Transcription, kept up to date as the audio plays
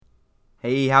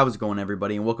Hey, how's it going,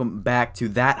 everybody? And welcome back to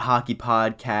That Hockey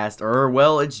Podcast.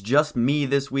 Well, it's just me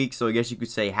this week, so I guess you could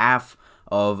say half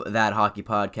of That Hockey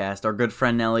Podcast. Our good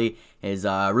friend Nelly is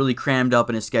really crammed up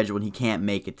in his schedule and he can't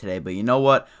make it today. But you know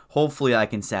what? Hopefully I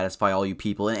can satisfy all you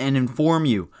people and inform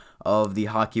you of the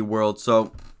hockey world.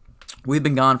 So we've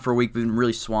been gone for a week. We've been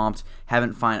really swamped.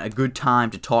 Haven't found a good time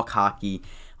to talk hockey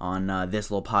on this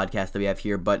little podcast that we have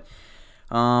here. But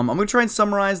I'm going to try and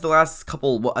summarize the last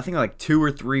couple, I think like 2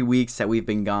 or 3 weeks that we've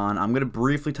been gone. I'm going to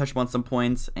briefly touch upon some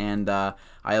points, and I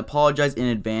apologize in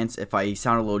advance if I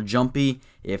sound a little jumpy,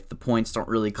 if the points don't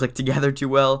really click together too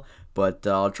well, but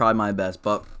I'll try my best.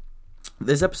 But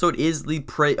this episode is the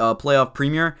playoff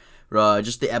premiere,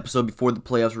 just the episode before the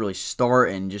playoffs really start,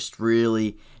 and just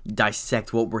really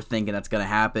dissect what we're thinking that's going to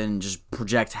happen, just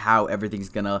project how everything's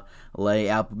going to lay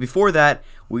out. But before that,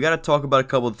 we got to talk about a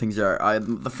couple of things there.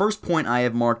 The first point I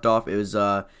have marked off is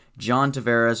John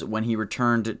Tavares when he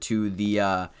returned to the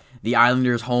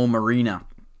Islanders' home arena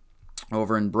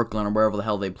over in Brooklyn or wherever the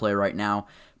hell they play right now.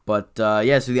 But so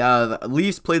the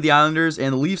Leafs played the Islanders,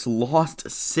 and the Leafs lost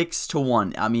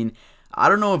 6-1. I mean, I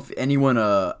don't know if anyone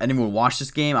watched this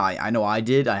game. I know I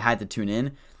did. I had to tune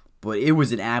in. But it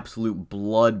was an absolute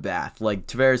bloodbath. Like,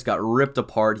 Tavares got ripped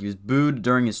apart. He was booed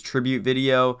during his tribute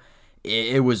video.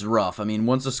 It was rough. I mean,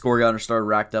 once the score got started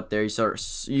racked up there,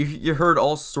 you heard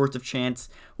all sorts of chants.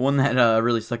 One that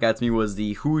really stuck out to me was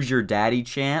the "Who's Your Daddy"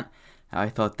 chant. I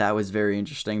thought that was very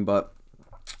interesting. But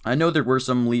I know there were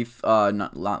some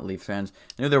not Leaf fans.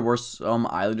 I know there were some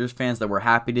Islanders fans that were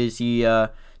happy to see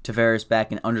Tavares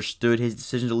back and understood his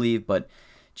decision to leave. But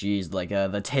geez, like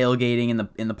the tailgating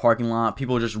in the parking lot,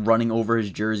 people just running over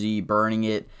his jersey, burning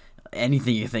it,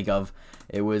 anything you think of.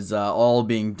 It was all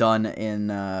being done in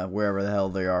wherever the hell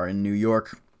they are in New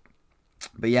York.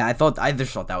 But yeah, I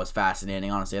just thought that was fascinating.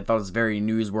 Honestly, I thought it was very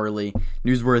newsworthy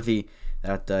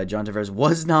that John Tavares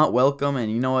was not welcome.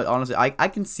 And you know what? Honestly, I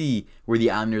can see where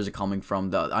the Islanders are coming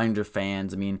from. The Islander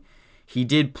fans. I mean, he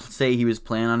did say he was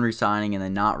planning on resigning and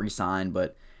then not resign,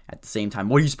 but at the same time,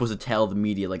 what are you supposed to tell the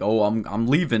media? Like, oh, I'm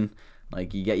leaving.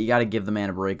 Like, you got to give the man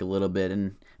a break a little bit.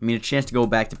 And I mean, a chance to go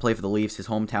back to play for the Leafs, his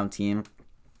hometown team.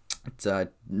 It's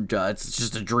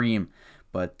just a dream.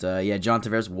 But John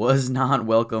Tavares was not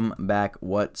welcome back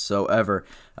whatsoever.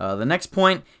 The next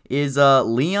point is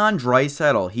Leon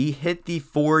Draisaitl. He hit the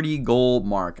 40-goal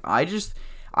mark. I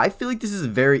feel like this is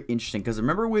very interesting because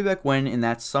remember way back when in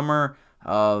that summer,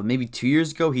 maybe 2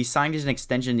 years ago, he signed an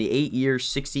extension, the 8-year,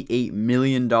 $68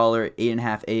 million,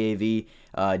 8.5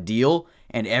 AAV deal,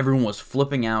 and everyone was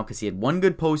flipping out because he had one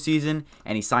good postseason,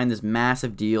 and he signed this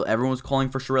massive deal. Everyone was calling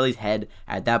for Chiarelli's head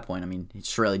at that point. I mean,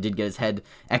 Chiarelli did get his head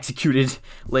executed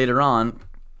later on,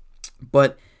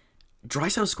 but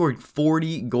Draisaitl scored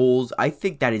 40 goals. I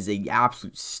think that is an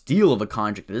absolute steal of a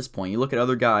contract at this point. You look at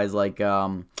other guys like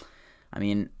I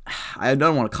mean, I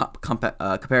don't want to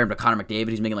compare him to Connor McDavid.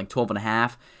 He's making like 12 and a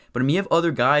half. But I mean, you have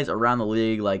other guys around the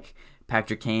league like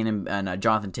Patrick Kane and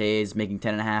Jonathan Toews making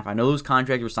 10 and a half. I know those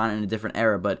contracts were signed in a different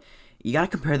era, but you got to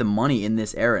compare the money in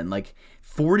this era. And like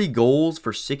 40 goals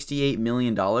for $68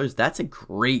 million, that's a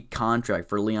great contract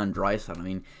for Leon Draisaitl. I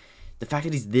mean, the fact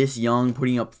that he's this young,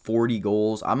 putting up 40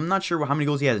 goals, I'm not sure how many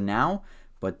goals he has now,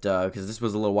 but because this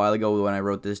was a little while ago when I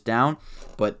wrote this down,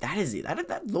 but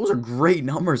those are great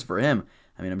numbers for him.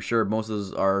 I mean, I'm sure most of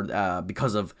those are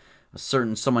because of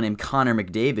someone named Connor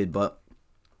McDavid, but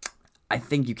I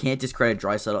think you can't discredit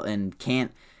Draisaitl and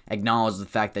can't acknowledge the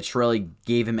fact that Chiarelli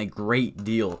gave him a great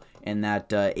deal in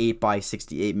that 8 by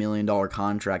 $68 million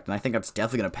contract, and I think that's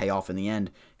definitely going to pay off in the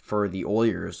end for the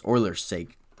Oilers'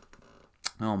 sake.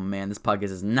 Oh man, this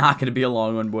podcast is not going to be a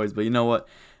long one, boys, but you know what?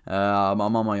 I'm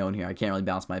on my own here. I can't really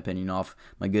bounce my opinion off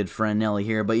my good friend Nelly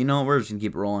here, but you know, we're just going to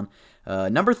keep it rolling.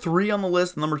 Number 3 on the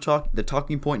list, the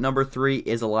talking point number 3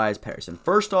 is Elias Pettersson.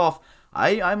 First off,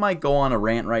 I might go on a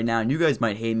rant right now, and you guys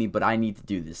might hate me, but I need to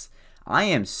do this. I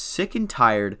am sick and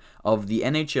tired of the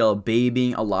NHL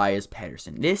babying Elias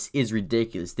Pettersson. This is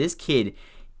ridiculous. This kid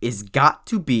is got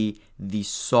to be the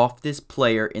softest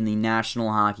player in the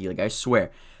National Hockey League. I swear.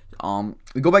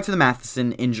 We go back to the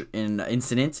Matheson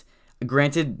incident.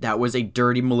 Granted, that was a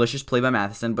dirty, malicious play by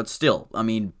Matheson, but still, I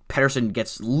mean, Pettersson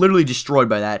gets literally destroyed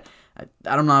by that.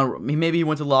 I don't know, maybe he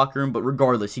went to the locker room, but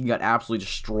regardless, he got absolutely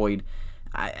destroyed.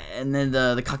 And then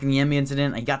the Kotkaniemi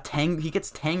incident, he gets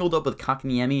tangled up with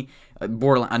Kotkaniemi,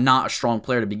 borderline, not a strong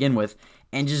player to begin with,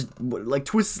 and just like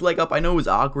twists his leg up. I know it was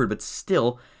awkward, but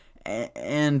still,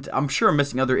 and I'm sure I'm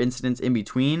missing other incidents in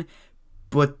between.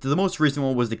 But the most recent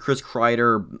one was the Chris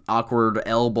Kreider awkward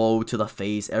elbow to the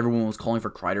face. Everyone was calling for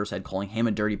Kreider's head, calling him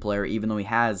a dirty player, even though he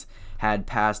has had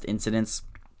past incidents.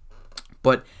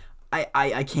 But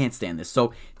I can't stand this.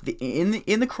 So in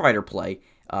the Kreider play,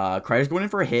 Kreider's going in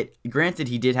for a hit. Granted,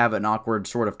 he did have an awkward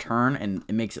sort of turn, and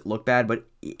it makes it look bad, but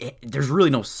there's really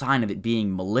no sign of it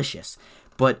being malicious.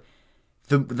 But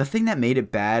the thing that made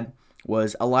it bad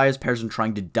was Elias Pettersson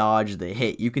trying to dodge the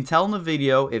hit. You can tell in the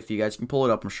video, if you guys can pull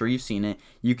it up, I'm sure you've seen it,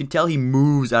 you can tell he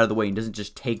moves out of the way and doesn't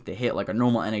just take the hit like a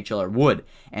normal NHLer would,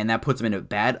 and that puts him in a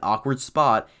bad, awkward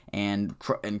spot, and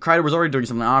Kreider was already doing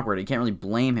something awkward. You can't really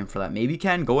blame him for that. Maybe you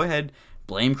can, go ahead,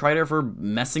 blame Kreider for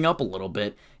messing up a little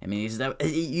bit. I mean,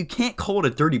 you can't call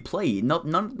it a dirty play.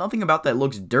 Nothing about that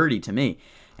looks dirty to me.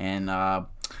 And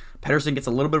Pettersson gets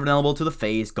a little bit of an elbow to the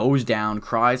face, goes down,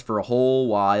 cries for a whole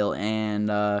while, and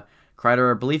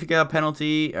Kreider, I believe he got a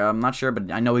penalty. I'm not sure,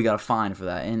 but I know he got a fine for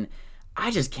that. And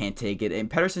I just can't take it. And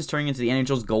Pettersson's turning into the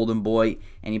NHL's golden boy,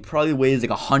 and he probably weighs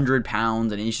like 100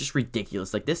 pounds, and he's just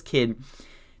ridiculous. Like, this kid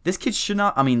should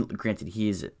not. I mean, granted,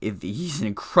 he's an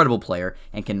incredible player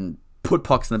and can put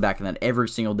pucks in the back of that every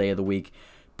single day of the week.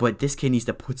 But this kid needs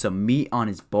to put some meat on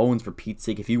his bones, for Pete's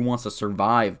sake, if he wants to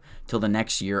survive till the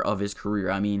next year of his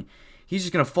career. I mean, he's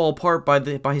just gonna fall apart by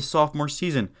his sophomore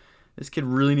season. This kid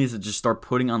really needs to just start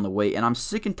putting on the weight, and I'm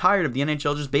sick and tired of the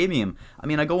NHL just babying him. I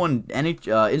mean, I go on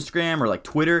Instagram or like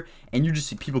Twitter, and you just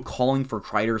see people calling for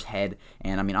Kreider's head.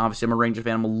 And I mean, obviously, I'm a Ranger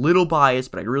fan. I'm a little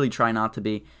biased, but I really try not to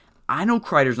be. I know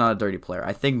Kreider's not a dirty player.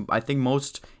 I think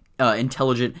most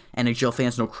intelligent NHL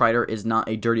fans know Kreider is not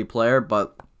a dirty player,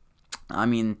 but I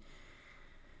mean,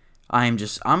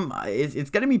 it's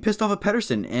getting me pissed off at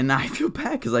Pettersson, and I feel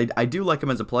bad because I do like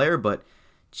him as a player, but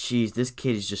jeez, this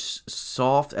kid is just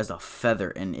soft as a feather,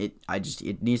 and it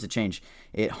needs to change.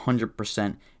 It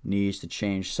 100% needs to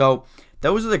change. So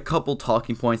those are the couple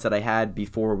talking points that I had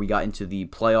before we got into the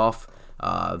playoff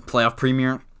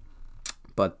premiere.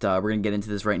 But we're going to get into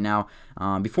this right now.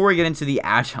 Before we get into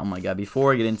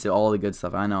before I get into all the good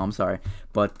stuff, I know, I'm sorry.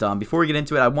 But before we get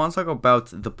into it, I want to talk about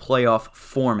the playoff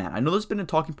format. I know there's been a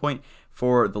talking point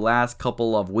for the last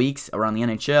couple of weeks around the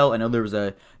NHL. I know there was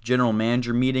a general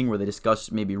manager meeting where they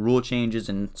discussed maybe rule changes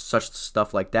and such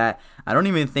stuff like that. I don't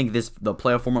even think the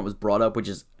playoff format was brought up, which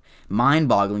is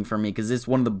mind-boggling for me because this is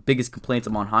one of the biggest complaints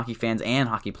among hockey fans and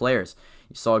hockey players.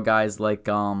 You saw guys like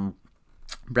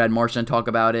Brad Marchand talk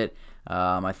about it.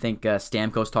 I think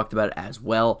Stamkos talked about it as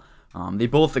well. They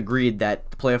both agreed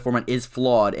that the playoff format is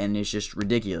flawed and it's just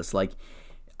ridiculous. Like,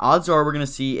 odds are we're going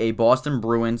to see a Boston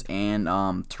Bruins and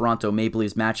Toronto Maple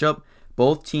Leafs matchup.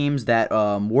 Both teams that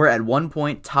were at one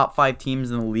point top 5 teams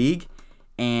in the league.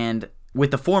 And with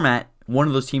the format, one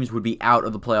of those teams would be out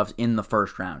of the playoffs in the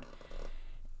first round.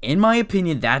 In my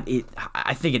opinion,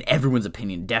 I think in everyone's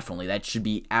opinion, definitely, that should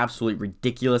be absolutely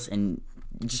ridiculous and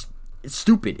just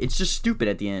stupid. It's just stupid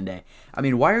at the end of the day. I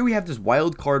mean, why do we have this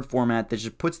wild card format that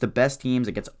just puts the best teams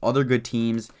against other good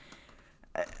teams?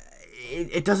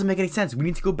 It doesn't make any sense. We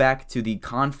need to go back to the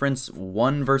conference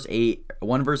 1 versus 8,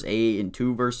 and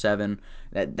 2 versus 7.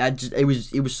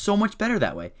 It was so much better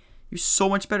that way. It was so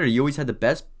much better. You always had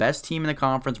the best team in the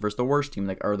conference versus the worst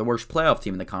team, or the worst playoff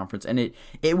team in the conference, and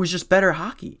it was just better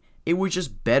hockey. It was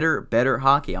just better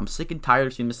hockey. I'm sick and tired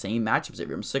of seeing the same matchups every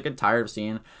year. I'm sick and tired of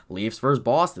seeing Leafs versus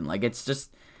Boston. Like, it's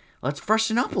just, let's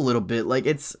freshen up a little bit. Like,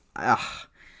 it's,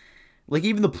 like,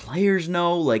 even the players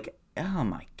know, like, oh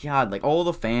my God, like, all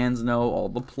the fans know, all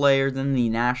the players in the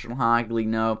National Hockey League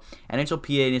know.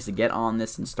 NHLPA needs to get on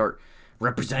this and start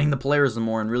representing the players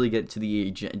more and really get to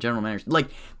the general manager. Like,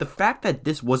 the fact that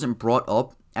this wasn't brought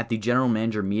up at the general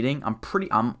manager meeting, I'm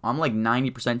like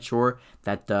 90% sure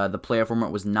that the playoff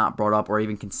format was not brought up or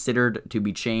even considered to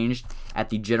be changed at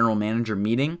the general manager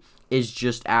meeting. Is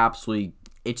just absolutely,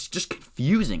 it's just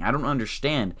confusing. I don't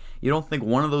understand. You don't think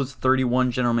one of those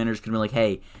 31 general managers could be like,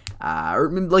 hey, or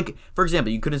like, for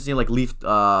example, you couldn't see like Leafs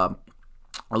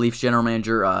general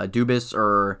manager Dubas,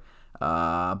 or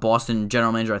Boston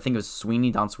general manager, I think it was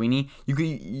Don Sweeney.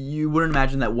 You wouldn't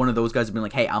imagine that one of those guys would be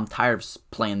like, "Hey, I'm tired of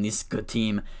playing this good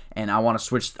team, and I want to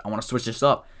switch this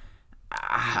up."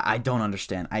 I don't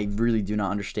understand. I really do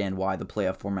not understand why the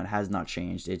playoff format has not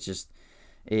changed.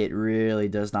 It really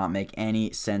does not make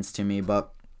any sense to me.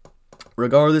 But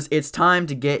regardless, it's time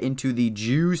to get into the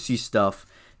juicy stuff.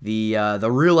 The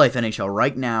real life NHL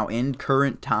right now in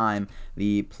current time,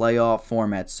 the playoff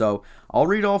format. So I'll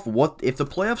read off what if the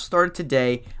playoffs started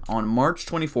today on March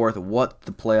 24th, what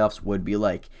the playoffs would be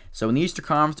like. So in the Eastern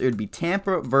Conference, it would be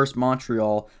Tampa versus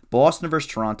Montreal, Boston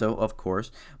versus Toronto, of course,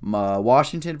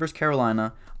 Washington versus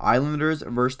Carolina, Islanders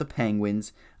versus the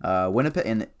Penguins,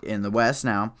 Winnipeg in the West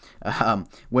now,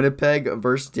 Winnipeg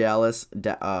versus Dallas,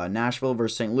 Nashville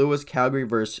versus St. Louis, Calgary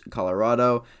versus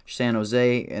Colorado, San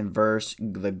Jose and versus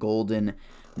the Golden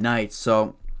Knights.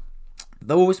 So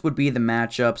those would be the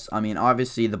matchups. I mean,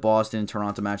 obviously the Boston and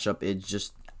Toronto matchup, it's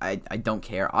just I don't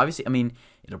care. Obviously, I mean,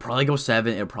 it'll probably go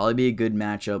 7. It'll probably be a good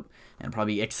matchup and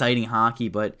probably exciting hockey,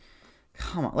 but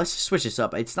come on, let's just switch this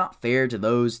up. It's not fair to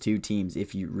those two teams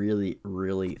if you really,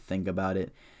 really think about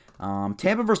it.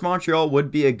 Tampa versus Montreal would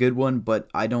be a good one, but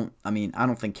I don't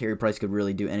think Carey Price could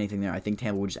really do anything there. I think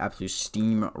Tampa would just absolutely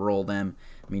steamroll them.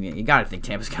 I mean, you gotta think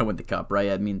Tampa's gonna win the cup,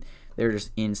 right? I mean, they're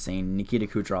just insane. Nikita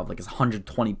Kucherov, like, his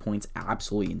 120 points,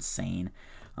 absolutely insane.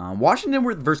 Washington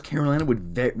versus Carolina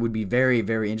would be very,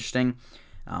 very interesting.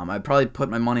 I'd probably put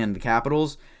my money on the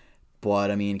Capitals,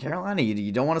 but I mean, Carolina,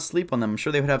 you don't want to sleep on them. I'm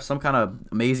sure they would have some kind of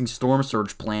amazing storm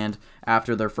surge planned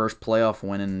after their first playoff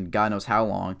win in God knows how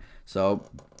long. So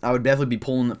I would definitely be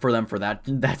pulling for them for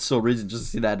that sole reason, just to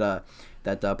see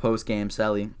that post game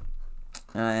Selly.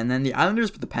 And then the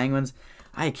Islanders with the Penguins.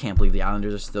 I can't believe the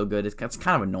Islanders are still good. It's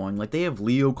kind of annoying. Like, they have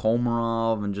Leo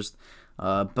Komarov and just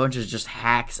a bunch of just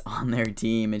hacks on their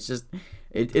team. It's just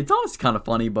it's honestly kind of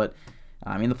funny, but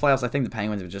I mean, the playoffs, I think the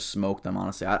Penguins would just smoke them,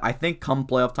 honestly. I think come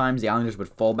playoff times, the Islanders would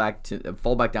fall back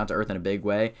down to earth in a big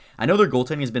way. I know their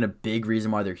goaltending has been a big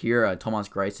reason why they're here. Thomas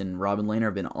Greiss and Robin Lehner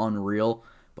have been unreal,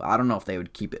 but I don't know if they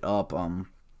would keep it up.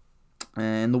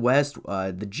 In the West,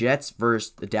 the Jets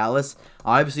versus the Dallas.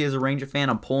 Obviously, as a Ranger fan,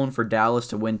 I'm pulling for Dallas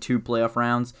to win 2 playoff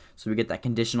rounds, so we get that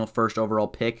conditional first overall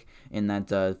pick in that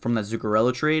from that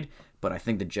Zuccarello trade. But I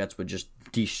think the Jets would just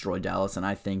destroy Dallas, and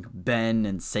I think Ben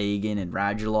and Sagan and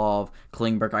Radulov,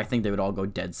 Klingberg, I think they would all go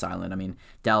dead silent. I mean,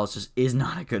 Dallas just is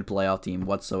not a good playoff team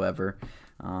whatsoever.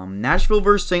 Nashville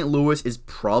versus St. Louis is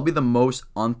probably the most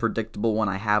unpredictable one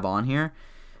I have on here.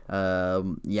 I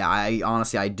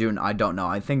don't know.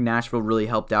 I think Nashville really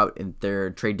helped out in their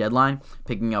trade deadline,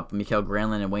 picking up Mikael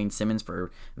Granlund and Wayne Simmons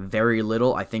for very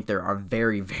little. I think they're a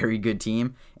very, very good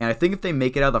team. And I think if they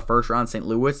make it out of the first round, St.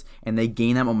 Louis, and they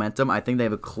gain that momentum, I think they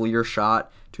have a clear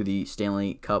shot to the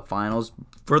Stanley Cup Finals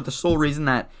for the sole reason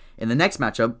that in the next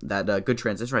matchup, that good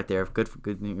transition right there, good,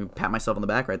 pat myself on the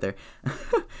back right there.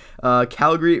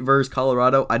 Calgary versus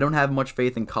Colorado. I don't have much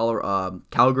faith in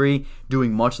Calgary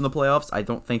doing much in the playoffs. I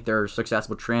don't think their success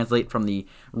will translate from the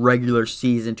regular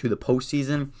season to the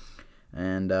postseason.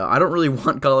 And I don't really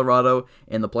want Colorado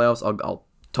in the playoffs. I'll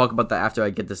talk about that after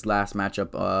I get this last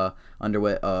matchup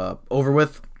over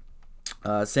with.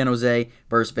 San Jose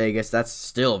versus Vegas. That's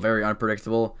still very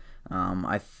unpredictable.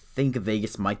 I think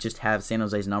Vegas might just have San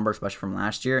Jose's number, especially from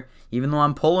last year. Even though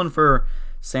I'm pulling for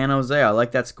San Jose, I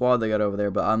like that squad they got over there,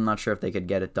 but I'm not sure if they could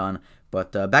get it done.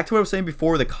 But back to what I was saying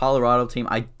before, the Colorado team,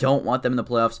 I don't want them in the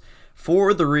playoffs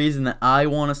for the reason that I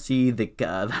want to see the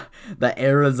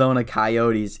Arizona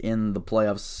Coyotes in the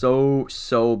playoffs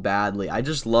so badly. I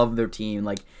just love their team,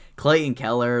 like Clayton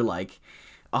Keller, like.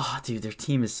 Oh, dude, their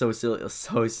team is so silly,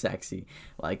 so sexy.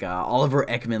 Like Oliver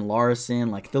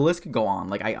Ekman-Larsson, like the list could go on.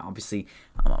 Like I'm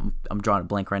drawing a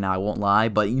blank right now. I won't lie,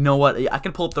 but you know what? I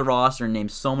could pull up the roster and name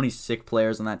so many sick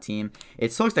players on that team.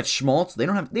 It sucks that Schmaltz. They're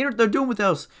doing with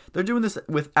us. They're doing this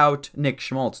without Nick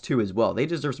Schmaltz too as well. They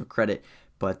deserve some credit.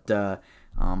 But I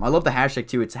love the hashtag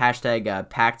too. It's hashtag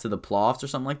Pack to the Ploffs or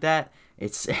something like that.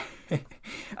 It's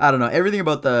I don't know, everything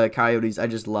about the Coyotes I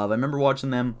just love. I remember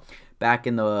watching them back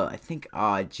in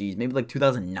maybe like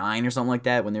 2009 or something like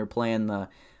that when they were playing the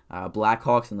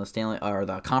Blackhawks in the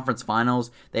the conference finals.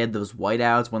 They had those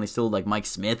whiteouts when they still had, like, Mike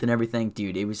Smith and everything.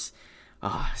 Dude, it was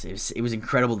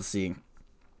incredible to see.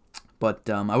 But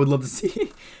I would love to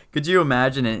see. Could you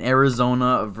imagine an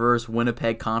Arizona versus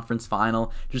Winnipeg conference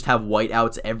final? Just have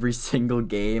whiteouts every single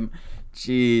game.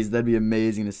 Jeez, that'd be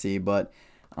amazing to see. But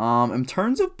in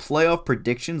terms of playoff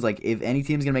predictions, like if any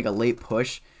team's gonna make a late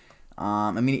push.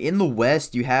 In the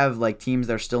West, you have like teams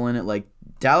that are still in it. Like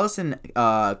Dallas and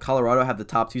Colorado have the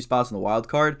top 2 spots in the wild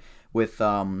card, with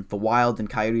the Wild and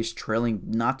Coyotes trailing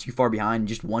not too far behind,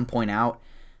 just 1 point out.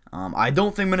 I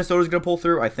don't think Minnesota's gonna pull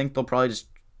through. I think they'll probably just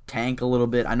tank a little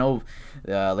bit. I know,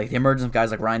 like the emergence of guys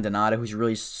like Ryan Donato, who's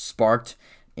really sparked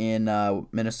in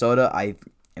Minnesota.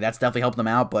 That's definitely helped them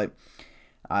out, but.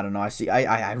 I don't know.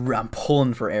 I'm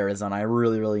pulling for Arizona. I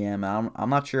really, really am. I'm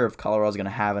not sure if Colorado's going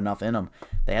to have enough in them.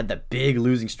 They had that big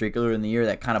losing streak earlier in the year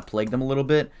that kind of plagued them a little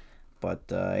bit. But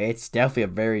it's definitely a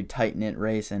very tight-knit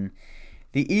race. And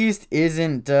the East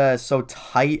isn't so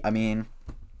tight. I mean,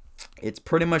 it's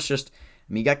pretty much just...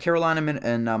 you got Carolina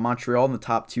and Montreal in the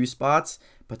top 2 spots.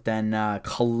 But then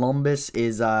Columbus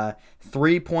is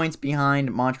 3 points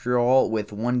behind Montreal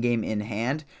with 1 game in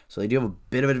hand. So they do have a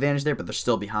bit of an advantage there, but they're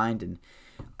still behind. And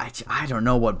I don't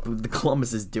know what the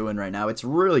Columbus is doing right now. It's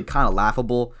really kind of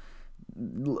laughable.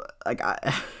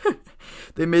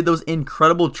 They made those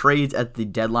incredible trades at the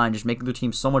deadline, just making their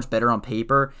team so much better on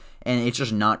paper. and it's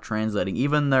just not translating.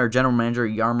 Even their general manager,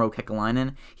 Jarmo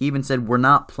Kekalainen, he even said, we're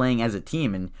not playing as a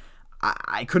team, and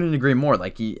I couldn't agree more.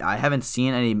 Like, I haven't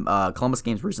seen any Columbus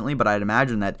games recently, but I'd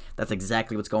imagine that that's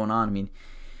exactly what's going on. I mean,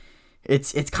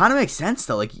 it's kind of makes sense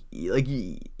though. Like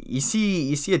you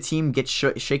see a team get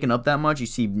shaken up that much. You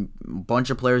see a bunch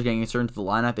of players getting inserted into the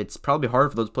lineup. It's probably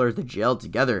hard for those players to gel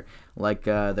together like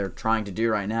they're trying to do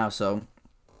right now. So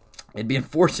it'd be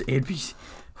unfortunate.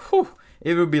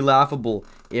 It would be laughable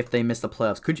if they missed the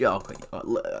playoffs. Could you?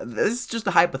 This is just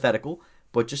a hypothetical,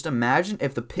 but just imagine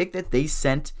if the pick that they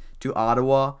sent to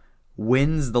Ottawa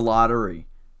wins the lottery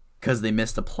because they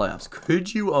missed the playoffs.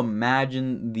 Could you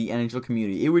imagine the NHL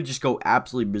community? It would just go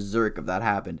absolutely berserk if that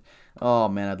happened. Oh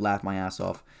man, I'd laugh my ass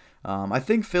off. I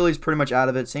think Philly's pretty much out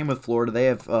of it. Same with Florida. They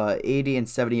have 80 and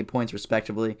 78 points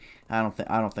respectively. I don't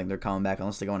think they're coming back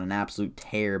unless they go on an absolute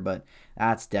tear, but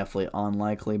that's definitely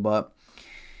unlikely. But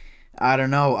I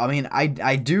don't know. I mean,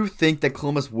 I do think that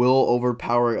Columbus will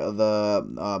overpower the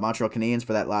Montreal Canadiens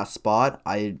for that last spot.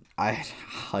 It's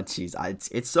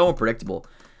so unpredictable.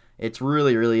 It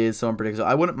really, really is so unpredictable.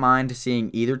 I wouldn't mind seeing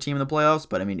either team in the playoffs,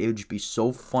 but I mean, it would just be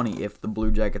so funny if the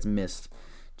Blue Jackets missed.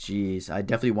 Jeez, I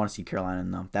definitely want to see Carolina in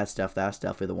them. That's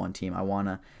definitely the one team I want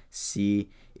to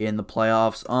see in the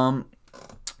playoffs.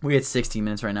 We had 16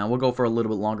 minutes right now. We'll go for a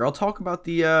little bit longer. I'll talk about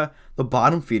the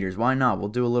bottom feeders. Why not? We'll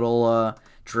do a little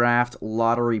draft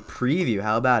lottery preview.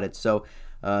 How about it? So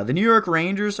the New York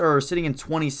Rangers are sitting in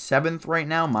 27th right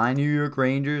now. My New York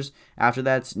Rangers. After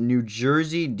that's New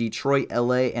Jersey, Detroit,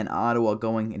 LA, and Ottawa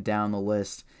going down the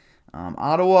list.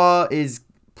 Ottawa is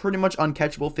pretty much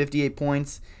uncatchable, 58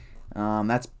 points.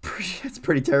 That's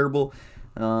pretty terrible.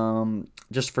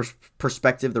 Just for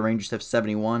perspective, the Rangers have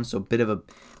 71, so a bit of a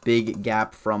big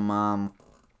gap from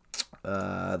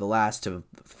the last to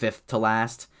fifth to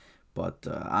last. But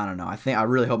I don't know. I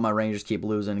really hope my Rangers keep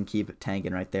losing and keep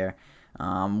tanking right there.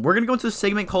 We're going to go into a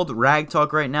segment called Rag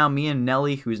Talk right now. Me and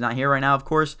Nelly, who's not here right now, of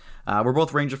course. We're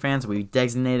both Ranger fans. We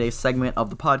designated a segment of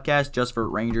the podcast just for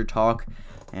Ranger Talk.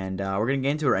 And we're going to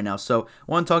get into it right now. So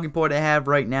one talking point I have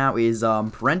right now is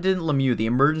Brendan Lemieux, the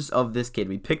emergence of this kid.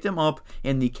 We picked him up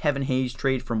in the Kevin Hayes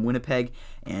trade from Winnipeg,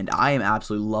 and I am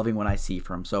absolutely loving what I see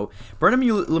from him. So Brendan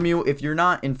Lemieux, if you're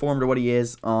not informed of what he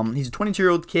is, he's a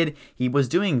 22-year-old kid. He was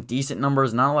doing decent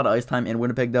numbers, not a lot of ice time in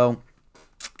Winnipeg, though.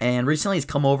 And recently he's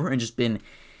come over and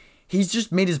he's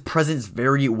just made his presence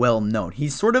very well known.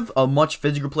 He's sort of a much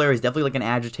physical player. He's definitely like an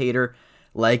agitator,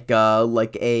 like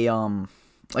a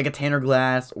Tanner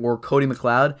Glass or Cody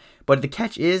McLeod. But the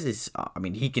catch is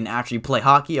he can actually play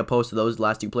hockey opposed to those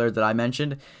last two players that I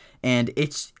mentioned. And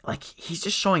it's like he's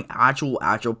just showing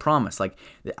actual promise. Like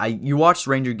you watch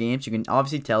Ranger games, you can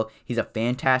obviously tell he's a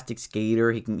fantastic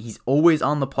skater. He's always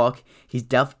on the puck. He's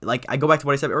like I go back to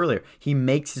what I said earlier. He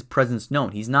makes his presence known.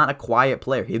 He's not a quiet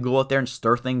player. He'll go out there and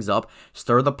stir things up,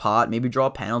 stir the pot, maybe draw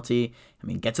a penalty.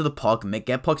 Get to the puck,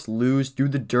 get pucks loose, do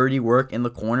the dirty work in the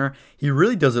corner. He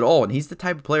really does it all, and he's the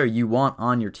type of player you want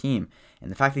on your team. And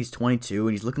the fact that he's 22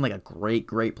 and he's looking like a great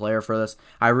player for this.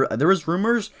 There was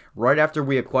rumors right after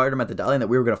we acquired him at the deadline that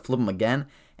we were going to flip him again.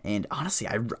 And honestly,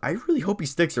 I really hope he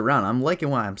sticks around. I'm liking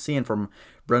what I'm seeing from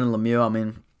Brendan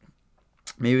Lemieux.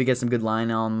 Maybe we get some good line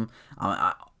on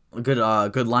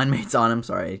good line mates on him.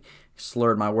 Sorry, I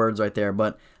slurred my words right there.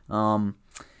 But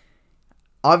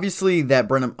obviously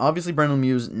Brendan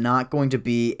Lemieux is not going to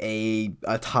be a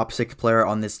top 6 player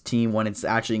on this team when it's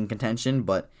actually in contention,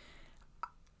 but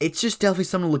it's just definitely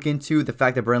something to look into. The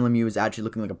fact that Brendan Lemieux is actually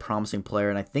looking like a promising player,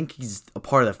 and I think he's a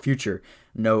part of the future,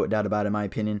 no doubt about it, in my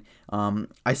opinion. I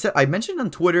mentioned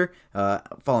on Twitter,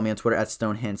 follow me on Twitter at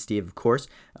StonehandSteve, of course.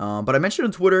 But I mentioned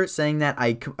on Twitter saying that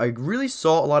I really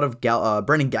saw a lot of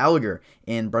Brendan Gallagher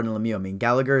in Brendan Lemieux.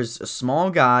 Gallagher is a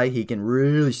small guy. He can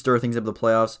really stir things up in the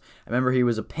playoffs. I remember he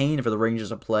was a pain for the Rangers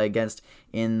to play against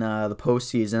in the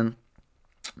postseason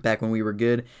back when we were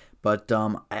good. But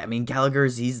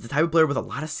he's the type of player with a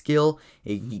lot of skill.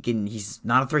 He's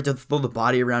not afraid to throw the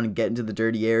body around and get into the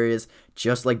dirty areas,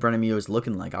 just like Brendan Lemieux is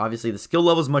looking like. Obviously, the skill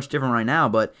level is much different right now,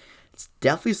 but it's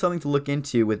definitely something to look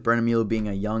into with Brendan Lemieux being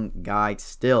a young guy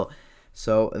still.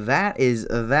 So that is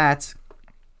that.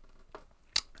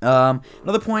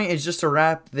 Another point is just to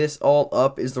wrap this all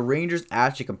up is the Rangers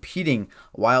actually competing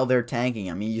while they're tanking.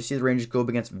 You see the Rangers go up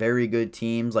against very good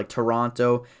teams like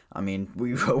Toronto.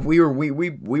 We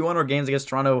won our games against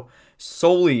Toronto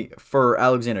solely for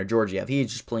Alexander Georgiev.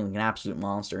 He's just playing like an absolute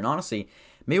monster. And honestly,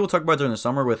 maybe we'll talk about it during the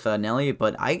summer with Nelly,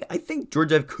 but I think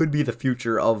Georgiev could be the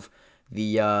future of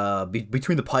the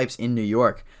between the pipes in New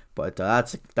York. But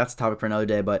that's a topic for another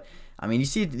day. But you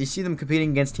see them competing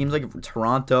against teams like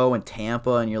Toronto and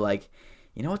Tampa, and you're like,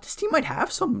 you know what, this team might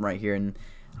have something right here. And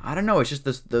I don't know. It's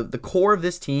just the core of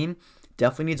this team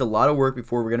definitely needs a lot of work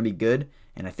before we're going to be good.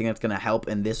 And I think that's going to help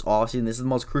in this offseason. This is the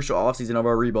most crucial offseason of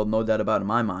our rebuild, no doubt about it in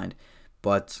my mind.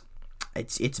 But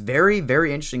it's very,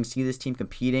 very interesting to see this team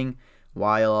competing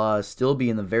while still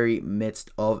being in the very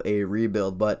midst of a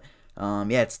rebuild. But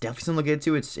yeah, it's definitely something to get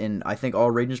into. And I think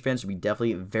all Rangers fans should be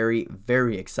definitely very,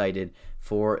 very excited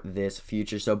for this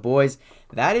future. So, boys,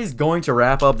 that is going to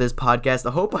wrap up this podcast.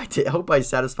 I hope I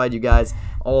satisfied you guys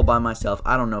all by myself.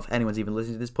 I don't know if anyone's even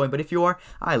listening to this point, but if you are,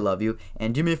 I love you.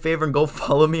 And do me a favor and go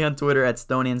follow me on Twitter at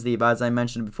StoneyandSteve. As I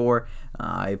mentioned before,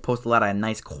 I post a lot of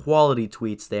nice quality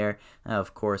tweets there.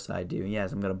 Of course I do.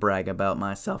 Yes, I'm going to brag about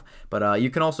myself. But you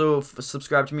can also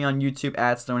subscribe to me on YouTube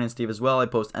at StoneyandSteve as well. I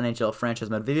post NHL franchise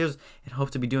mode videos and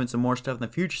hope to be doing some more stuff in the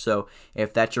future. So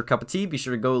if that's your cup of tea, be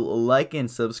sure to go like and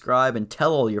subscribe and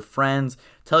tell all your friends.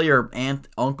 Tell your aunt,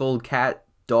 uncle, cat,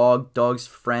 dog's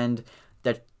friend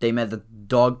that they met at the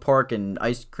dog park and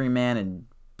ice cream man and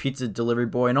pizza delivery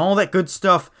boy and all that good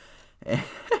stuff.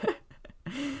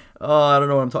 Oh, I don't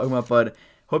know what I'm talking about, but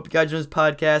hope you guys enjoy this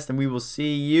podcast, and we will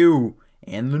see you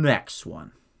in the next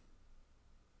one.